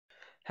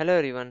Hello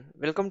everyone,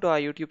 welcome to our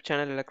YouTube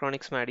channel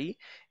Electronics Maddy.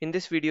 In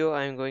this video,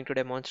 I am going to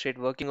demonstrate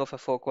working of a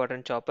 4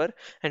 quadrant chopper,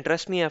 and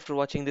trust me, after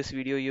watching this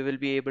video, you will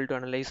be able to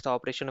analyze the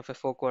operation of a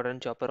 4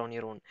 quadrant chopper on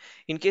your own.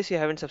 In case you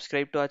haven't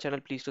subscribed to our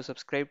channel, please do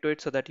subscribe to it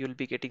so that you will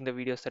be getting the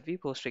videos that we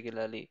post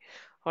regularly.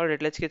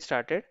 Alright, let's get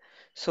started.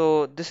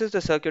 So this is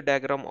the circuit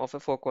diagram of a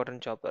 4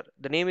 quadrant chopper.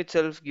 The name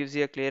itself gives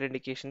you a clear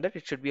indication that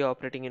it should be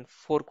operating in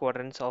 4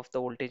 quadrants of the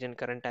voltage and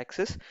current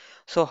axis.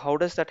 So how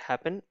does that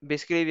happen?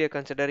 Basically, we are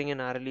considering an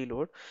RLE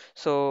load.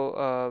 So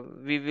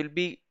we will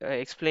be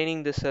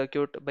explaining the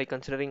circuit by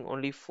considering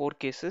only four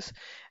cases,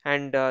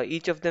 and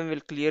each of them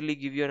will clearly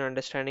give you an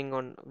understanding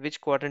on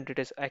which quadrant it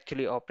is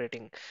actually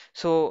operating.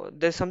 So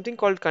there's something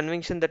called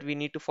convention that we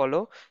need to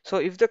follow. So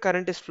if the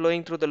current is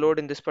flowing through the load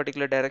in this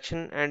particular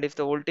direction, and if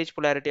the voltage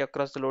polarity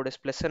across the load is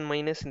plus and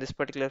minus in this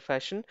particular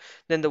fashion,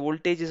 then the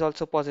voltage is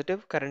also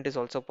positive, current is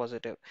also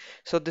positive.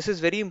 So this is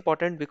very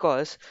important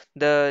because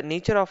the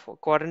nature of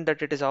quadrant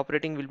that it is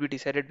operating will be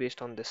decided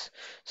based on this.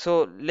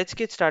 So let's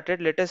get started.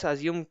 Let us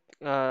assume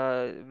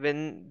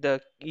when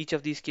the each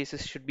of these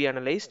cases should be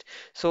analyzed.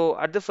 So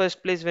at the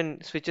first place,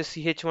 when switches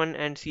CH1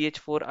 and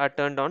CH4 are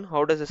turned on,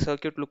 how does the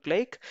circuit look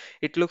like?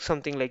 It looks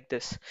something like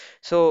this.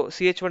 So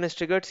CH1 is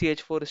triggered,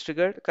 CH4 is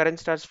triggered, current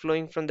starts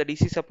flowing from the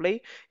DC supply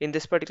in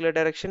this particular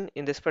direction,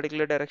 in this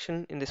particular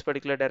direction, in this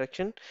particular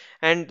direction,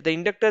 and the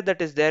inductor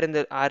that is there in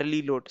the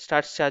RLE load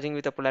starts charging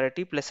with a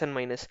polarity plus and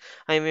minus.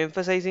 I am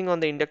emphasizing on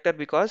the inductor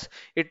because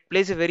it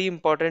plays a very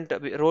important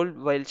role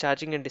while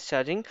charging and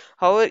discharging.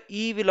 However,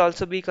 E will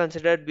also be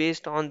considered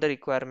based on the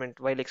requirement.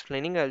 While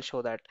explaining, I'll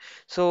show that.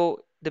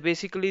 So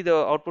basically the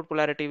output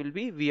polarity will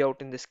be V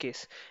out in this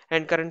case,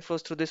 and current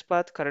flows through this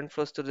path, current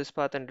flows through this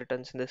path, and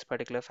returns in this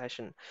particular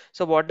fashion.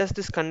 So what does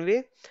this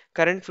convey?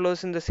 Current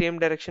flows in the same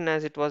direction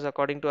as it was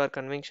according to our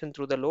convention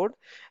through the load,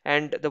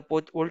 and the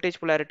voltage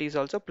polarity is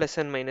also plus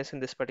and minus in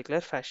this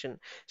particular fashion.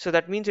 So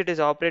that means it is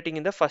operating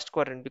in the first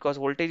quadrant because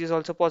voltage is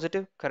also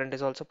positive, current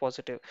is also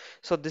positive.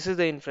 So this is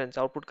the inference.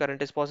 Output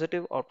current is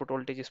positive, output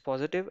voltage is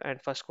positive,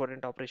 and first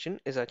quadrant operation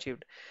is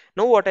achieved.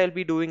 Now what I'll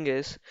be doing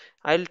is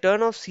I'll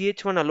turn off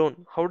CH1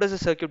 alone. How does the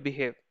circuit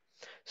behave?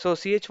 So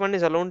CH1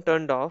 is alone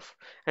turned off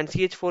and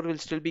CH4 will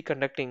still be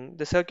conducting.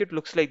 The circuit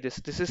looks like this.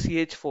 This is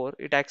CH4.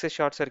 It acts as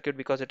short circuit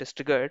because it is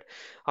triggered.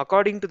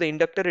 According to the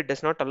inductor, it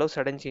does not allow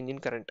sudden change in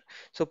current.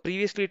 So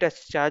previously it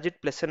has charged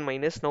it plus and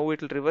minus. Now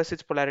it will reverse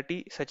its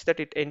polarity such that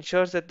it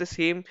ensures that the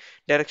same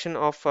direction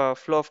of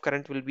flow of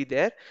current will be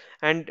there.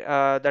 And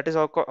that is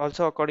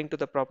also according to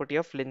the property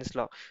of Lenz's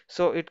law.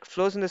 So it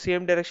flows in the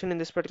same direction in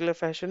this particular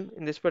fashion,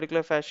 in this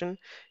particular fashion,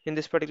 in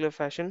this particular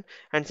fashion.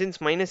 And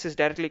since minus is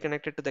directly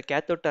connected to the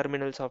cathode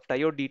terminals of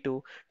diode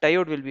D2,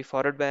 diode will be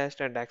forward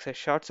biased and acts as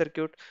short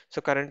circuit,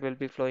 so current will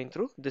be flowing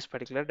through this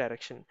particular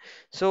direction.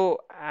 So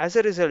as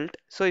a result,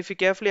 so if you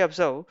carefully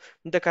observe,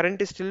 the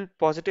current is still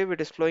positive,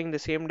 it is flowing the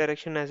same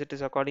direction as it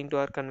is according to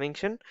our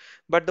convention,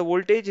 but the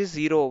voltage is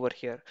zero over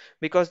here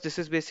because this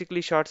is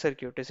basically short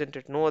circuit, isn't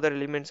it? No other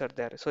elements are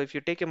there. So if you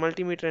take a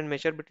multimeter and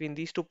measure between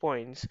these 2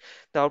 points,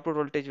 the output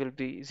voltage will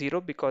be zero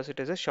because it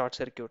is a short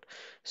circuit.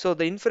 So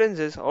the inference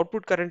is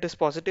output current is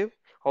positive,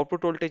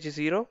 output voltage is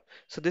zero,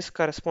 so this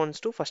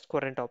corresponds to first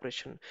quadrant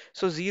operation.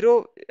 So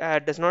zero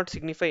does not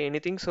signify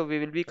anything, so we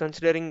will be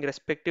considering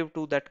respective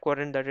to that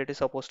quadrant that it is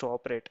supposed to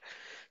operate.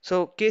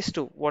 So case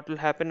 2, what will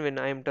happen when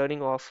I am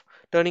turning on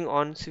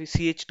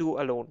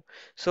CH2 alone?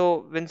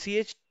 So when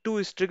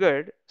CH2 is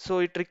triggered, so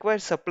it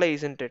requires supply,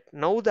 isn't it?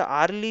 Now the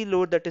RLE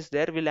load that is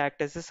there will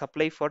act as a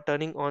supply for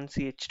turning on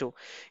CH2.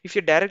 If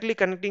you're directly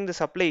connecting the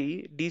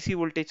supply DC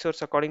voltage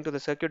source according to the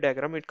circuit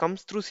diagram, it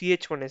comes through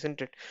CH1,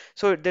 isn't it?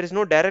 So there is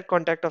no direct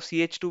contact of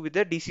CH2 with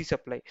the DC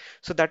supply.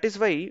 So that is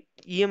why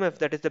EMF,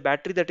 that is the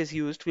battery that is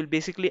used, will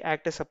basically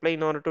act as supply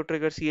in order to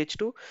trigger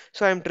CH2.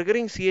 So I am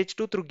triggering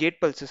CH2 through gate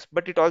pulses,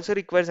 but it also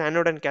requires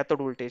anode and cathode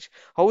voltage.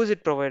 How is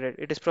it provided?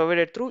 It is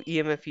provided through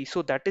EMF.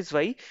 So that is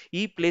why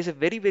E plays a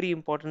very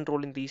important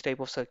role in these type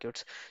of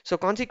circuits. So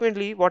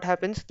consequently, what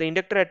happens? The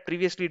inductor had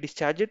previously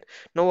discharged it.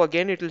 Now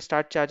again it will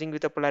start charging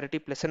with a polarity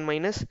plus and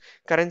minus.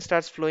 Current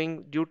starts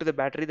flowing due to the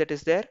battery that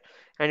is there,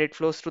 and it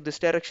flows through this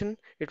direction,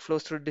 it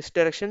flows through this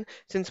direction.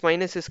 Since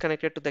minus is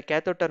connected to the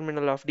cathode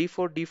terminal of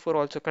D4, D4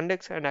 also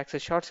conducts and acts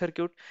as short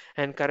circuit,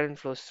 and current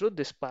flows through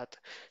this path.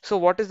 So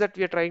what is that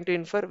we are trying to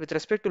infer? With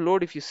respect to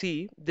load, if you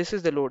see, this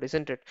is the load,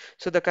 isn't it?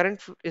 So the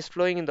current is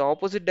flowing in the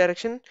opposite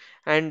direction,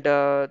 and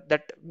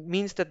that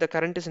means that the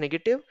current is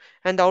negative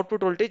and the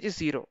output voltage is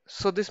zero.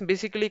 So this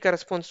basically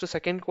corresponds to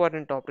second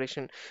quadrant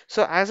operation.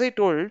 So as I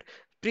told,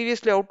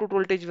 previously output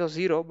voltage was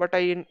zero, but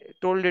I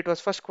told it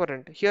was first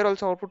quadrant. Here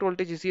also output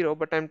voltage is zero,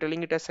 but I'm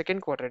telling it as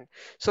second quadrant.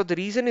 So the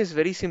reason is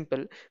very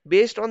simple.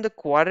 Based on the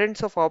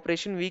quadrants of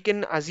operation, we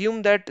can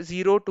assume that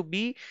zero to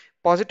be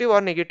positive or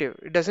negative.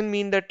 It doesn't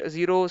mean that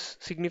zero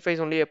signifies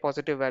only a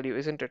positive value,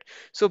 isn't it?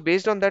 So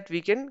based on that,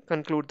 we can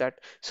conclude that.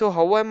 So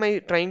how am I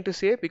trying to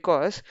say?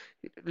 Because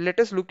let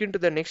us look into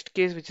the next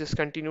case which is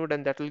continued,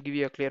 and that will give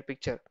you a clear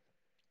picture.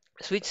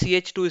 switch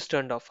CH2 is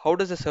turned off. How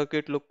does the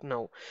circuit look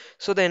now?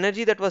 So the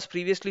energy that was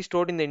previously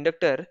stored in the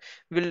inductor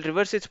will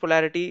reverse its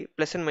polarity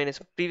plus and minus.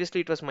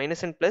 Previously it was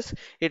minus and plus.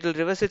 It will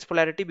reverse its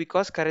polarity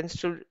because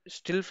currents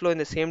still flow in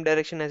the same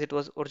direction as it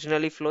was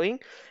originally flowing.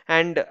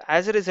 And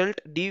as a result,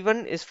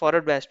 D1 is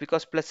forward biased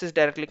because plus is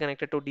directly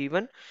connected to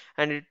D1,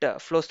 and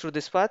it flows through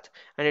this path,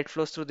 and it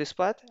flows through this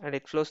path, and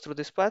it flows through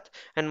this path,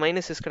 and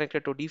minus is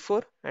connected to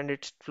D4, and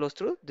it flows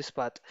through this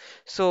path.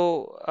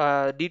 So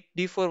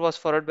D4 was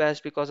forward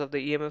biased because of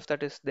the EMF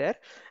that is there.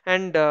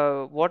 And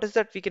what is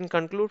that we can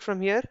conclude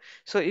from here?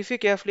 So if you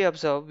carefully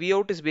observe, V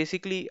out is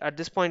basically, at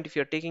this point, if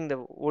you're taking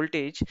the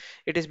voltage,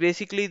 it is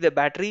basically the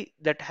battery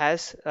that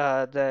has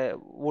the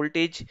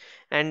voltage,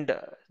 and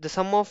the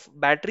sum of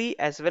battery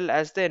as well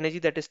as the energy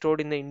that is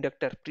stored in the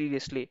inductor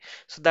previously.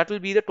 So that will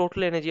be the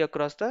total energy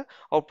across the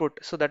output.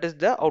 So that is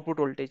the output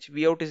voltage.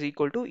 V out is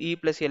equal to E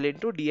plus L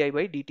into di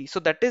by dt. So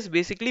that is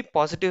basically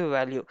positive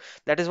value.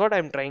 That is what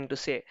I'm trying to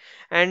say.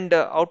 And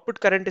output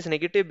current is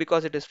negative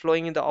because it is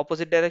flowing in the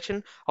opposite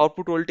direction.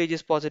 Output voltage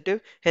is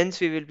positive, hence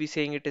we will be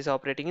saying it is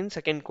operating in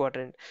second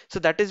quadrant. So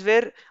that is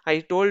where I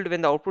told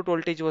when the output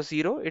voltage was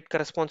 0, it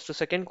corresponds to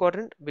second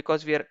quadrant,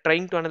 because we are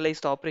trying to analyze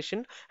the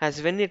operation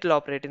as when it will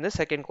operate in the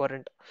second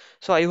quadrant.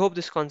 So I hope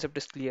this concept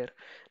is clear.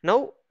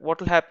 Now what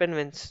will happen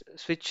when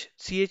switch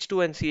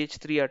CH2 and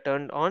CH3 are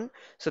turned on?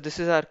 So this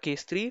is our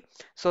case 3.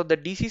 So the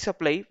DC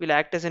supply will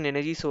act as an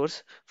energy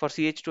source for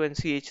CH2 and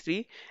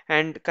CH3,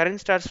 and current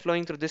starts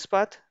flowing through this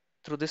path.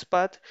 Through this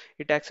path,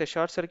 it acts as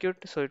short circuit,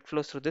 so it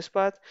flows through this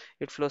path,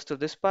 it flows through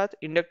this path.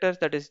 Inductor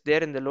that is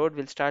there in the load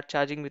will start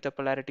charging with a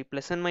polarity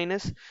plus and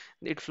minus.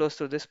 It flows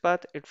through this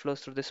path, it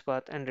flows through this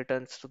path, and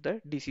returns to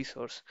the DC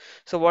source.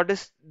 So what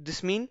does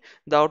this mean?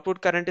 The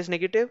output current is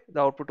negative,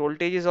 the output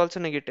voltage is also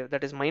negative,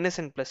 that is minus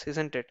and plus,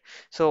 isn't it?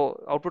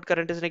 So output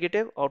current is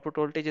negative, output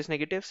voltage is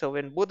negative, so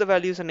when both the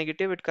values are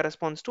negative, it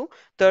corresponds to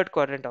third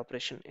quadrant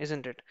operation,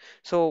 isn't it?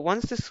 So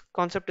once this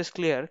concept is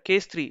clear,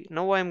 case 3,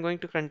 now I am going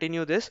to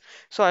continue this.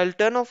 So I'll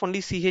turn off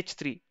only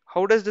CH3.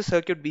 How does the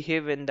circuit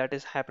behave when that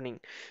is happening?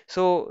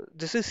 So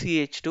this is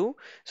CH2.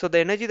 So the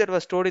energy that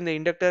was stored in the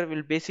inductor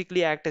will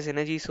basically act as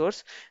energy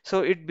source.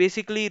 So it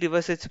basically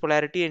reverses its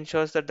polarity,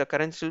 ensures that the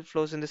current still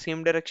flows in the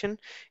same direction.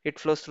 It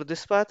flows through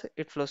this path,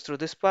 it flows through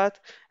this path,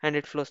 and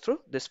it flows through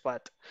this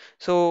path.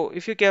 So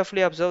if you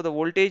carefully observe the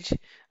voltage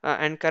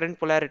and current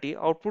polarity,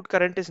 output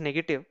current is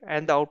negative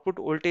and the output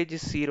voltage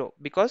is 0,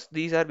 because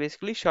these are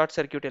basically short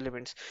circuit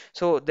elements.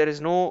 So there is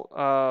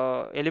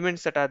no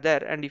elements that are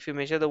there, and if you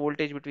measure the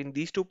voltage between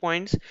these 2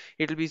 points,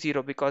 it will be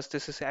 0, because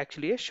this is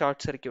actually a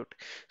short circuit.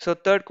 So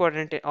third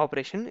quadrant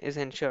operation is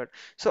ensured.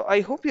 So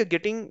I hope you're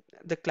getting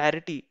the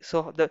clarity.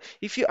 So the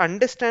if you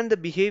understand the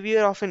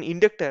behavior of an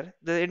inductor,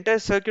 the entire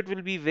circuit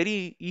will be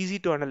very easy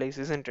to analyze,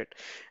 isn't it?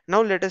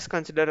 Now let us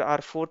consider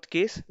our fourth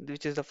case,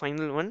 which is the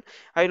final one.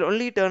 I'll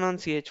only turn on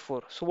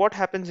CH4. So what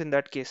happens in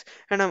that case?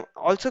 And I'm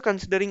also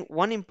considering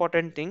one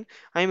important thing.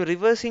 I'm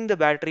reversing the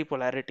battery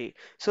polarity.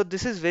 So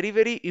this is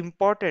very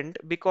important,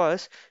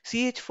 because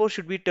CH4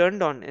 should be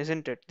turned on,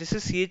 isn't it? This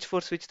is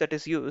CH4 switch that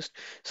is used.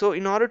 So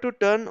in order to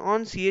turn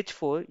on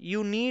CH4,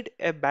 you need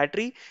a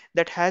battery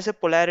that has a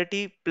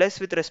polarity plus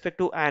with respect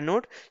to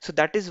anode. So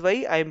that is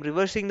why I am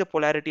reversing the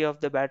polarity of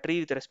the battery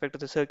with respect to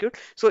the circuit.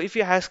 So if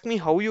you ask me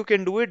how you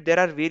can do it, there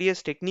are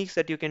various techniques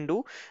that you can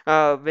do.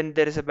 When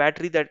there is a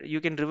battery, that you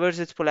can reverse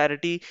its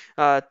polarity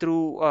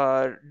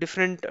through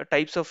different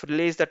types of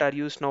relays that are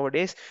used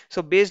nowadays.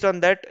 So based on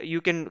that,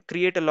 you can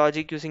create a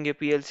logic using a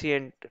PLC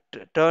and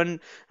turn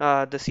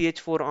the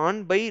CH4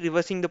 on by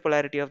reversing the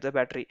polarity of the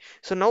battery.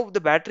 So now the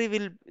battery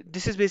will,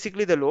 this is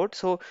basically the load.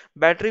 So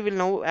battery will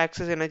now act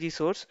as energy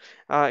source.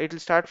 It will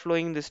start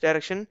flowing in this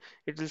direction.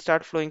 It will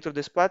start flowing through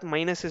this path.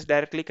 Minus is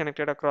directly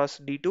connected across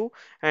D2,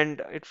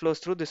 and it flows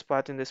through this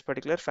path in this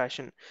particular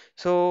fashion.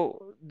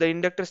 So the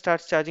inductor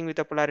starts charging with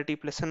a polarity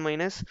plus and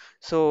minus.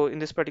 So in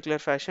this particular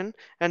fashion,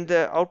 and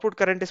the output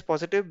current is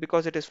positive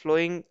because it is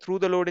flowing through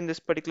the load in this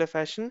particular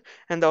fashion,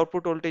 and the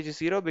output voltage is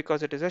 0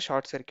 because it is a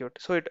short circuit.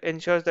 So it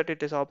ensures that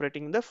it is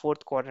operating in the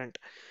fourth quadrant.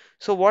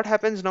 So what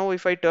happens now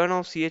if I turn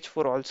off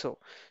CH4 also?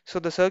 So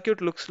the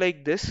circuit looks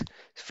like this.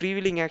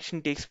 Freewheeling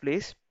action takes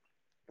place.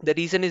 The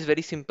reason is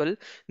very simple.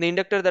 The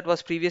inductor that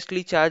was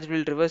previously charged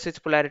will reverse its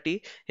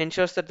polarity,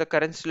 ensures that the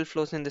current still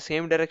flows in the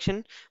same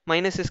direction.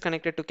 Minus is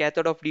connected to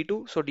cathode of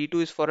D2, so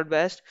D2 is forward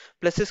biased.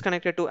 Plus is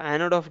connected to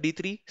anode of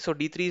D3, so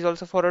D3 is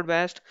also forward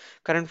biased.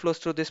 Current flows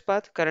through this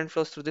path, current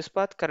flows through this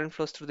path, current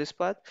flows through this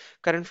path,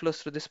 current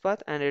flows through this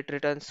path, and it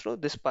returns through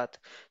this path.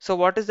 So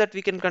what is that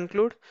we can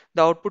conclude?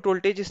 The output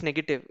voltage is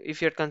negative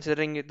if you're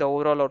considering the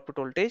overall output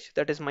voltage,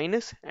 that is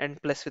minus and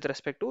plus with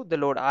respect to the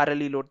load,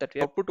 RLE load that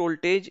we have. Output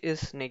voltage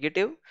is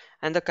negative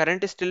and the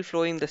current is still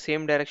flowing the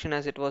same direction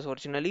as it was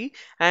originally,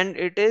 and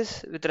it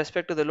is with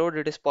respect to the load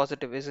it is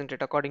positive, isn't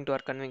it, according to our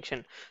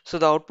convention. So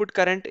the output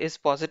current is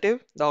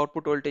positive, the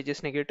output voltage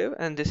is negative,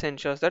 and this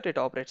ensures that it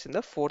operates in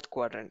the fourth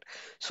quadrant.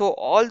 So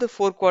all the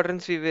four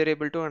quadrants we were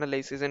able to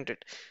analyze, isn't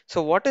it?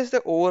 So what is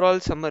the overall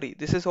summary?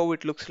 This is how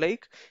it looks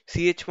like.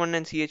 CH1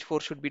 and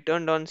CH4 should be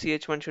turned on,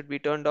 CH1 should be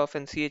turned off,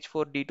 and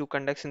CH4 D2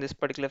 conducts in this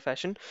particular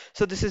fashion.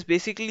 So this is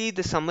basically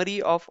the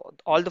summary of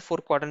all the four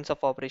quadrants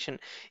of operation.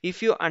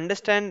 If you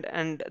understand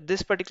and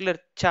this particular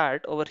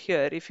chart over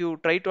here, if you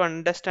try to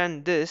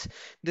understand this,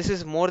 this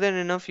is more than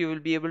enough. You will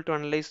be able to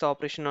analyze the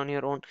operation on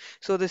your own.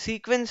 So the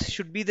sequence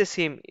should be the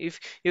same. If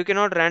you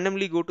cannot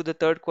randomly go to the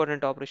third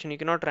quadrant operation, you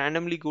cannot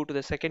randomly go to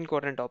the second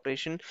quadrant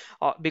operation,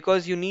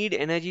 because you need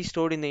energy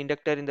stored in the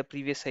inductor in the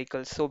previous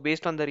cycles. So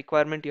based on the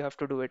requirement you have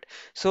to do it.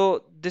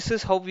 So this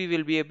is how we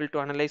will be able to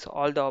analyze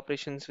all the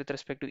operations with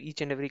respect to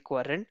each and every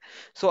quadrant.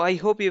 So I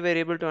hope you were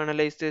able to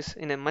analyze this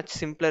in a much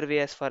simpler way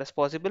as far as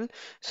possible.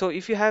 So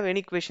if you have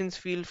any questions,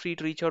 feel free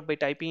to reach out by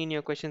typing in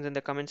your questions in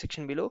the comment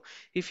section below.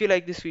 If you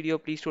like this video,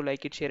 please do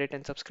like it, share it,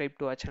 and subscribe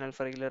to our channel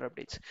for regular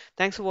updates.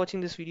 Thanks for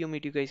watching this video.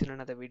 Meet you guys in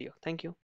another video. Thank you.